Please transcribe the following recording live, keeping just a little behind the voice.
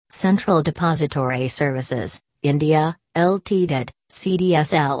Central Depository Services, India, Ltd,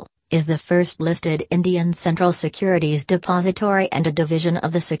 CDSL, is the first listed Indian central securities depository and a division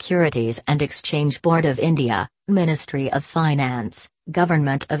of the Securities and Exchange Board of India, Ministry of Finance,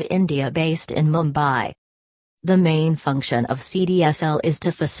 Government of India based in Mumbai. The main function of CDSL is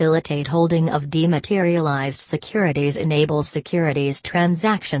to facilitate holding of dematerialized securities, enables securities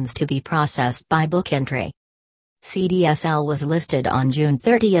transactions to be processed by book entry. CDSL was listed on June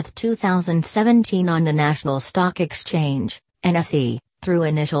 30, 2017 on the National Stock Exchange, NSE, through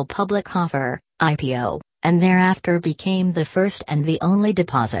initial public offer, IPO, and thereafter became the first and the only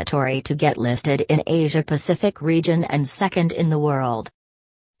depository to get listed in Asia-Pacific region and second in the world.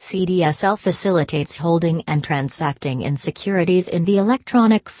 CDSL facilitates holding and transacting in securities in the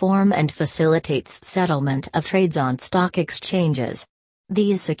electronic form and facilitates settlement of trades on stock exchanges.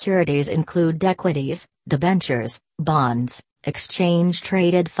 These securities include equities, debentures, bonds,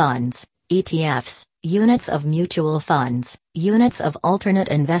 exchange-traded funds, ETFs, units of mutual funds, units of alternate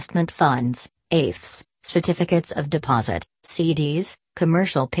investment funds, AIFs, certificates of deposit, CDs,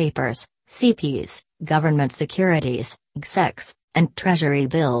 commercial papers, CPs, government securities, GSECs, and treasury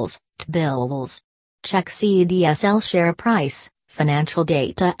bills, TBILs. Check CDSL share price, financial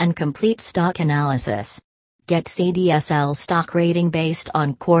data and complete stock analysis. Get CDSL stock rating based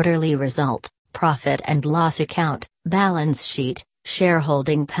on quarterly result, profit and loss account, balance sheet,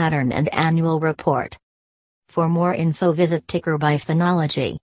 shareholding pattern and annual report. For more info visit Ticker by Phonology.